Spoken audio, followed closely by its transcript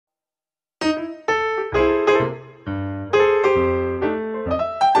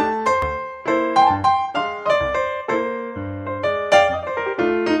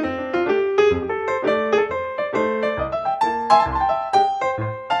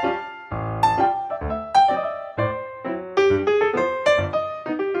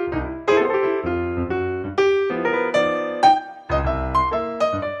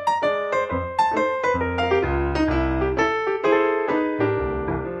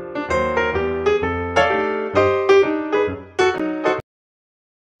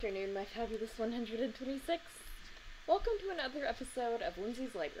fabulous 126. Welcome to another episode of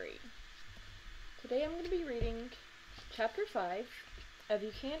Lindsay's Library. Today I'm going to be reading Chapter 5 of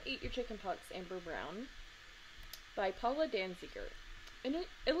You Can't Eat Your Chickenpox, Amber Brown by Paula Danziger, and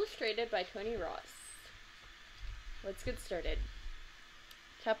illustrated by Toni Ross. Let's get started.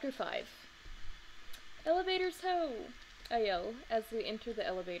 Chapter 5. Elevators ho! I yell as we enter the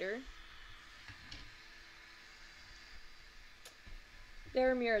elevator. There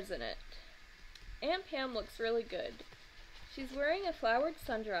are mirrors in it. Aunt Pam looks really good. She's wearing a flowered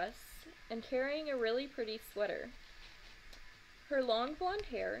sundress and carrying a really pretty sweater. Her long blonde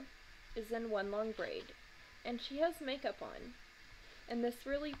hair is in one long braid, and she has makeup on, and this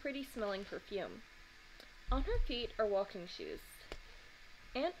really pretty smelling perfume. On her feet are walking shoes.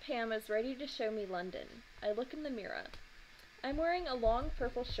 Aunt Pam is ready to show me London. I look in the mirror. I'm wearing a long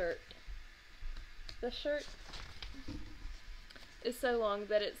purple shirt. The shirt is so long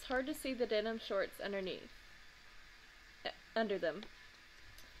that it's hard to see the denim shorts under them.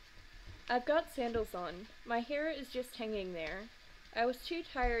 I've got sandals on. My hair is just hanging there. It was too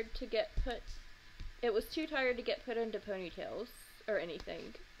tired to get put into ponytails or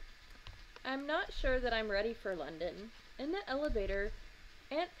anything. I'm not sure that I'm ready for London. In the elevator,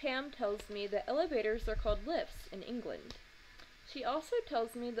 Aunt Pam tells me that elevators are called lifts in England. She also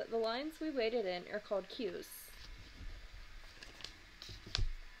tells me that the lines we waited in are called queues.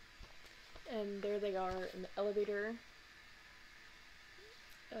 And there they are in the elevator.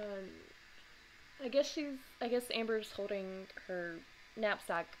 I guess Amber's holding her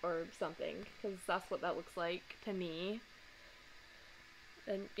knapsack or something, because that's what that looks like to me.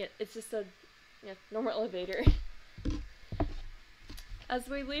 And yeah, it's just a normal elevator. As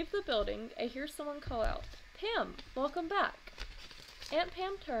we leave the building, I hear someone call out, "Pam, welcome back." Aunt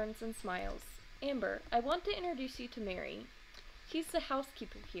Pam turns and smiles. "Amber, I want to introduce you to Mary. She's the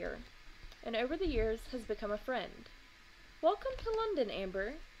housekeeper here, and over the years has become a friend." "Welcome to London,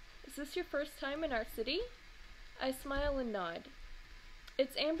 Amber. Is this your first time in our city?" I smile and nod.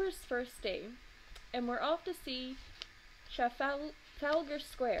 It's Amber's first day, and we're off to see Trafalgar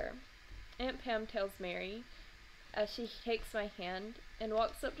Square, Aunt Pam tells Mary as she takes my hand and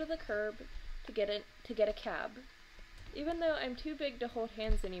walks up to the curb to get a cab. Even though I'm too big to hold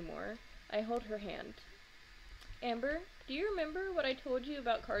hands anymore, I hold her hand. "Amber, do you remember what I told you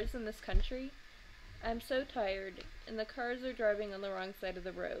about cars in this country? I'm so tired, and the cars are driving on the wrong side of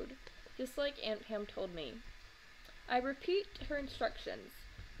the road, just like Aunt Pam told me." I repeat her instructions.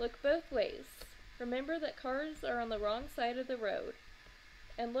 Look both ways. Remember that cars are on the wrong side of the road,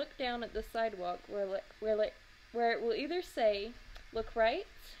 and look down at the sidewalk where it will either say, "Look right,"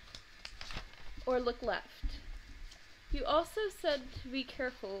 or "Look left." You also said to be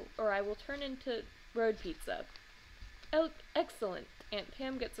careful, or I will turn into road pizza. Oh, excellent. Aunt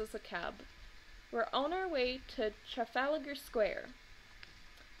Pam gets us a cab. We're on our way to Trafalgar Square,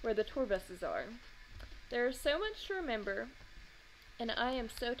 where the tour buses are. There is so much to remember, and I am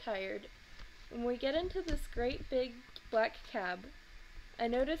so tired. When we get into this great big black cab, I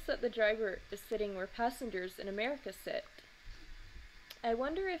notice that the driver is sitting where passengers in America sit. I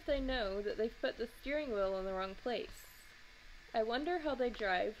wonder if they know that they've put the steering wheel in the wrong place. I wonder how they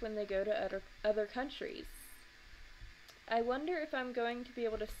drive when they go to other countries. I wonder if I'm going to be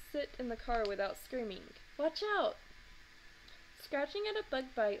able to sit in the car without screaming, "Watch out!" Scratching at a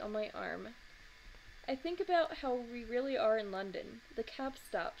bug bite on my arm, I think about how we really are in London. The cab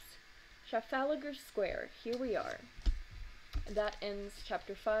stops. Trafalgar Square. Here we are. And that ends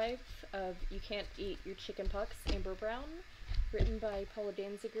Chapter 5 of You Can't Eat Your Chickenpox, Amber Brown, written by Paula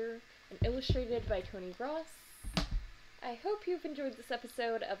Danziger and illustrated by Toni Ross. I hope you've enjoyed this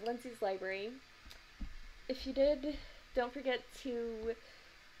episode of Lindsay's Library. If you did, don't forget to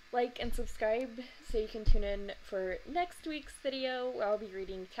like and subscribe so you can tune in for next week's video where I'll be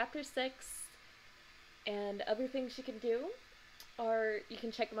reading Chapter 6, and other things you can do are you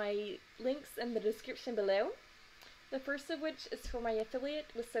can check my links in the description below. The first of which is for my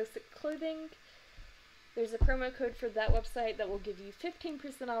affiliate with So Sick Clothing. There's a promo code for that website that will give you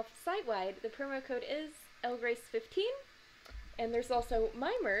 15% off site-wide. The promo code is LGrace15. And there's also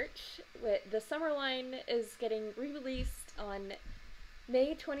my merch. The summer line is getting re-released on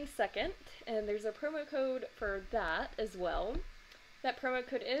May 22nd, and there's a promo code for that as well. That promo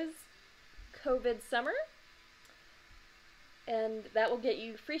code is COVID Summer, and that will get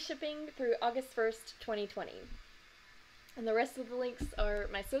you free shipping through August 1st, 2020. And the rest of the links are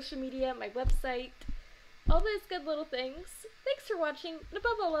my social media, my website, all those good little things. Thanks for watching, and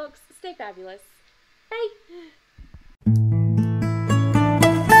above all else, stay fabulous. Bye!